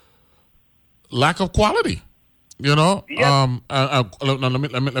is lack of quality. Let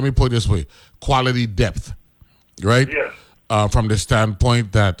me put it this way: quality depth, right? Yes. From the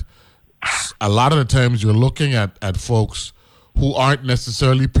standpoint that a lot of the times you're looking at folks who aren't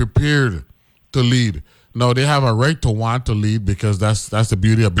necessarily prepared to lead. No, they have a right to want to lead because that's the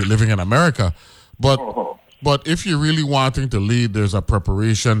beauty of living in America. But if you're really wanting to lead, there's a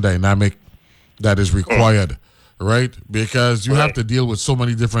preparation dynamic that is required, right? Because you have to deal with so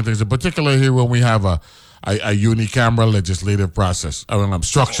many different things, in particular here when we have a unicameral legislative process,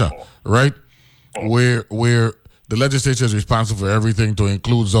 structure, right? Where the legislature is responsible for everything to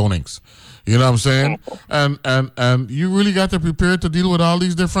include zonings. You know what I'm saying? And you really got to prepare to deal with all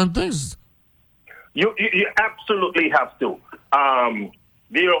these different things. You absolutely have to. And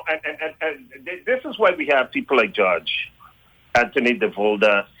this is why we have people like Judge Anthony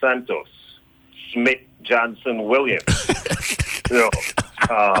DeVolda Santos, Smith Johnson Williams.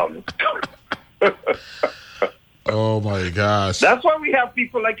 Oh my gosh! That's why we have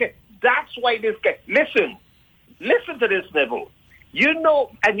people like it. That's why this guy. Listen to this, Neville.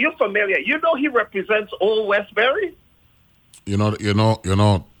 And you're familiar. He represents Old Westbury. What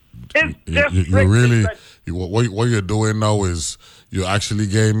you're doing now is you actually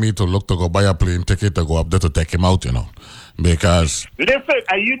gave me to buy a plane ticket to go up there to take him out, because listen,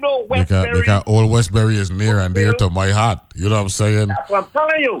 and Westbury because Old Westbury is near and dear to my heart. You know what I'm saying? That's what I'm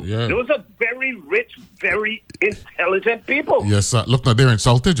telling you. Yeah. Those are very rich, very intelligent people. Yes, sir. Look, now they're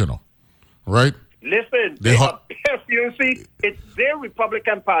insulted, right? Listen, you see, it's their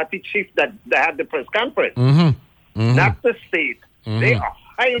Republican Party chief that had the press conference, not the state. They are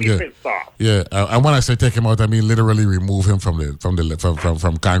highly pissed off. Yeah, and when I say take him out, I mean literally remove him from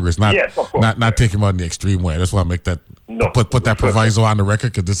Congress. Not take him out in the extreme way. That's why I make that put that proviso on the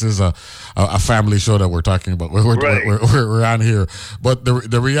record, because this is a family show that we're talking about. We're on here, but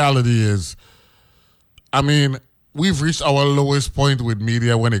the reality is, we've reached our lowest point with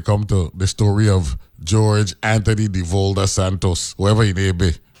media when it comes to the story of George Anthony DeVolda Santos, whoever he may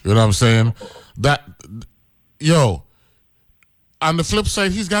be. You know what I'm saying? On the flip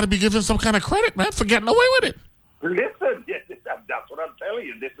side, he's got to be given some kind of credit, man, for getting away with it. Listen, that's what I'm telling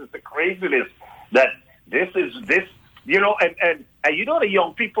you. This is the craziness that this, and the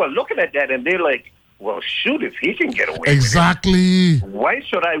young people are looking at that and they're like, well, shoot, if he can get away exactly. with it, why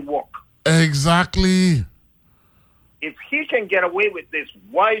should I walk? Exactly. If he can get away with this,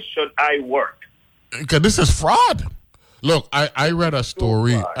 why should I work? Because this is fraud. Look, I read a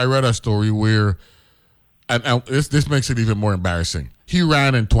story. Where, and this makes it even more embarrassing. He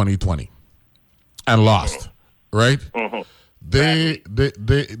ran in 2020 and lost, right? Mm-hmm.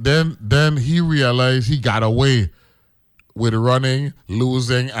 Then he realized he got away with running,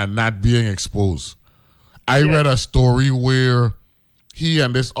 losing, and not being exposed. I read a story where he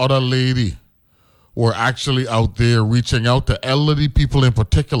and this other lady were actually out there reaching out to elderly people in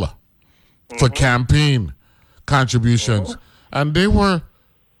particular for campaign contributions. And they were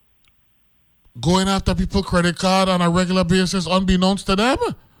going after people's credit card on a regular basis unbeknownst to them.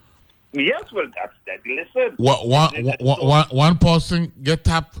 Yes, well, that's that. Listen. One person get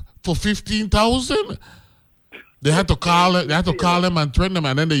tapped for $15,000. They had to call it. They had to call them and threaten them,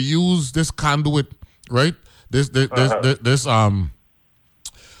 and then they use this conduit, right? This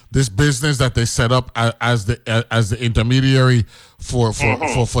business that they set up as the intermediary for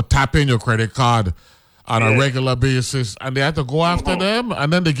tapping your credit card on a regular basis, and they had to go after them,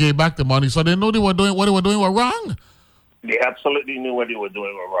 and then they gave back the money. So they know what they were doing were wrong. They absolutely knew what they were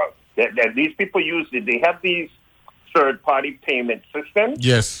doing were wrong. That these people they have these third-party payment systems.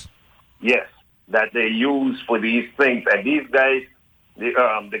 Yes, that they use for these things, and these guys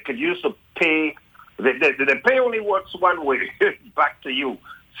they could use to pay. The pay only works one way, back to you.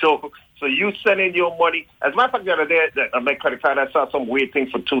 So you send in your money. As a matter of fact, the other day on my credit card, I saw some weird thing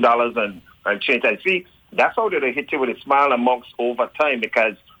for $2 and change. I see that's how they hit you with a smile amongst over time,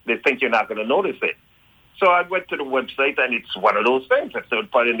 because they think you're not going to notice it. So I went to the website, and it's one of those things. A third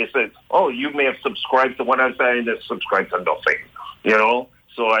party, and they said, "Oh, you may have subscribed to one." I said, "I subscribed to nothing,"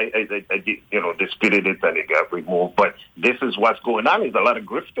 So I disputed it, and it got removed. But this is what's going on. There's a lot of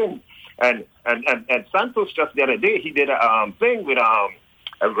grifting, and Santos just the other day he did a thing with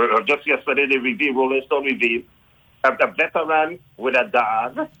just yesterday they reviewed, Rolling Stone reviewed a veteran with a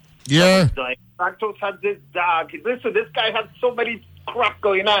dog. Yeah. Santos had this dog. Listen, this guy had so many crap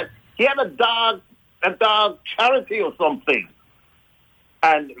going on. He had a dog charity or something,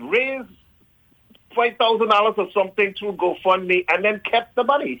 and raised $5,000 or something through GoFundMe, and then kept the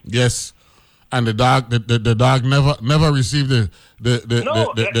money. Yes, and the dog never received the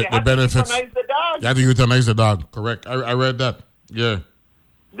benefits. To euthanize the dog. You had to euthanize the dog. Correct. I read that. Yeah.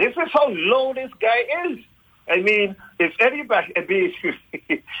 This is how low this guy is. I mean, if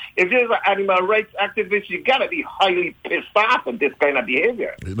you're an animal rights activist, you gotta be highly pissed off at this kind of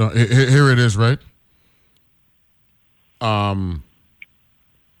behavior. You know, here it is, right?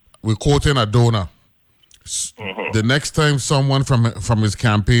 We're quoting a donor. Mm-hmm. The next time someone from his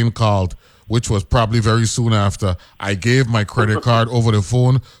campaign called, which was probably very soon after, I gave my credit card over the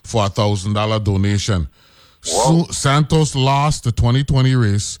phone for $1,000 donation. Santos lost the 2020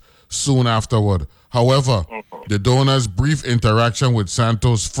 race soon afterward. However, the donor's brief interaction with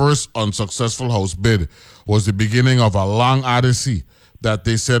Santos' first unsuccessful House bid was the beginning of a long odyssey that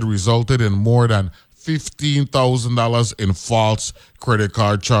they said resulted in more than $15,000 in false credit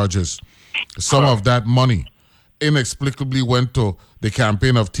card charges. Some of that money inexplicably went to the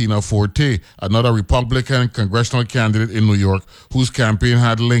campaign of Tina Forte, another Republican congressional candidate in New York, whose campaign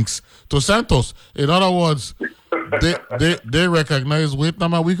had links to Santos. In other words, they recognize, wait,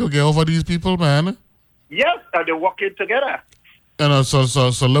 now we could get over these people, man. Yes, and they're working together. You know,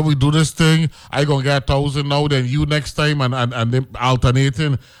 so let me do this thing. I gonna get 1,000 now, then you next time, and then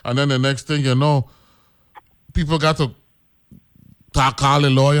alternating, and then the next thing you know, people got to call a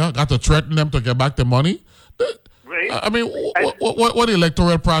lawyer, got to threaten them to get back the money. Right. I mean, what the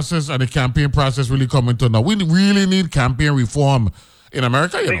electoral process and the campaign process really come into now? We really need campaign reform in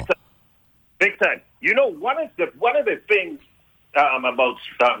America, you know. Big time. You know, one of the things about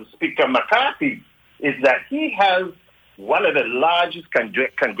Speaker McCarthy is that he has one of the largest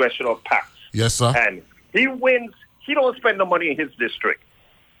congressional PACs. Yes, sir. And he wins. He don't spend the money in his district.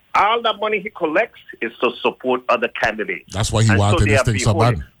 All the money he collects is to support other candidates. That's why he wanted this thing so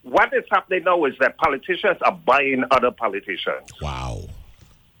bad. What is happening now is that politicians are buying other politicians. Wow.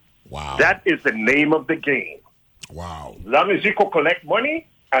 That is the name of the game. Wow. As long as you could collect money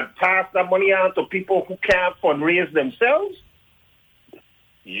and pass that money on to people who can't fundraise themselves,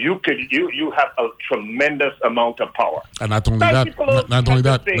 you have a tremendous amount of power. And not only that,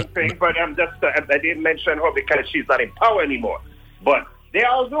 but I didn't mention her because she's not in power anymore. But they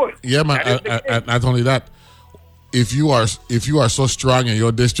all do it. Yeah, man. And not only that, if you are so strong in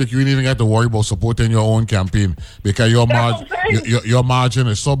your district, you ain't even got to worry about supporting your own campaign because your margin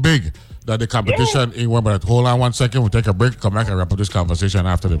is so big that the competition ain't one. But hold on 1 second, we'll take a break, come back and wrap up this conversation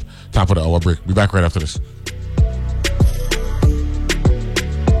after the top of the hour break. Be back right after this.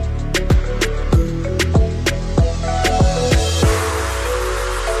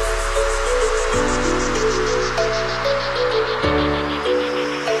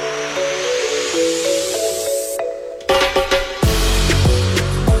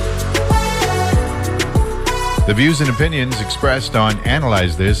 The views and opinions expressed on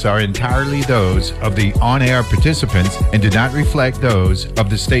Analyze This are entirely those of the on-air participants and do not reflect those of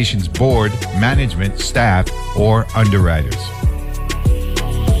the station's board, management, staff, or underwriters.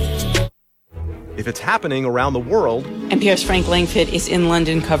 If it's happening around the world... NPR's Frank Langfitt is in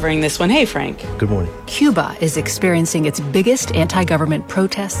London covering this one. Hey, Frank. Good morning. Cuba is experiencing its biggest anti-government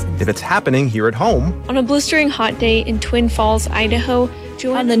protests. If it's happening here at home... On a blistering hot day in Twin Falls, Idaho...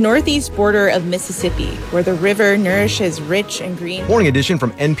 On the northeast border of Mississippi, where the river nourishes rich and green. Morning Edition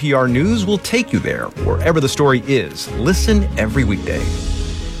from NPR News will take you there, wherever the story is. Listen every weekday.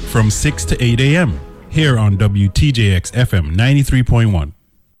 From 6 to 8 a.m. here on WTJX FM 93.1.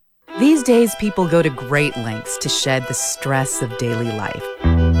 These days, people go to great lengths to shed the stress of daily life.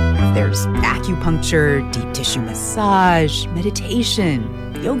 There's acupuncture, deep tissue massage,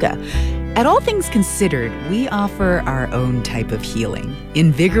 meditation, yoga. At All Things Considered, we offer our own type of healing,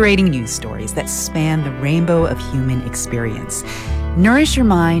 invigorating news stories that span the rainbow of human experience. Nourish your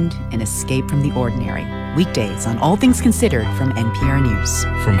mind and escape from the ordinary. Weekdays on All Things Considered from NPR News.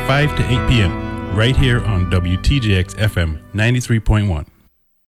 From 5 to 8 p.m., right here on WTJX FM 93.1.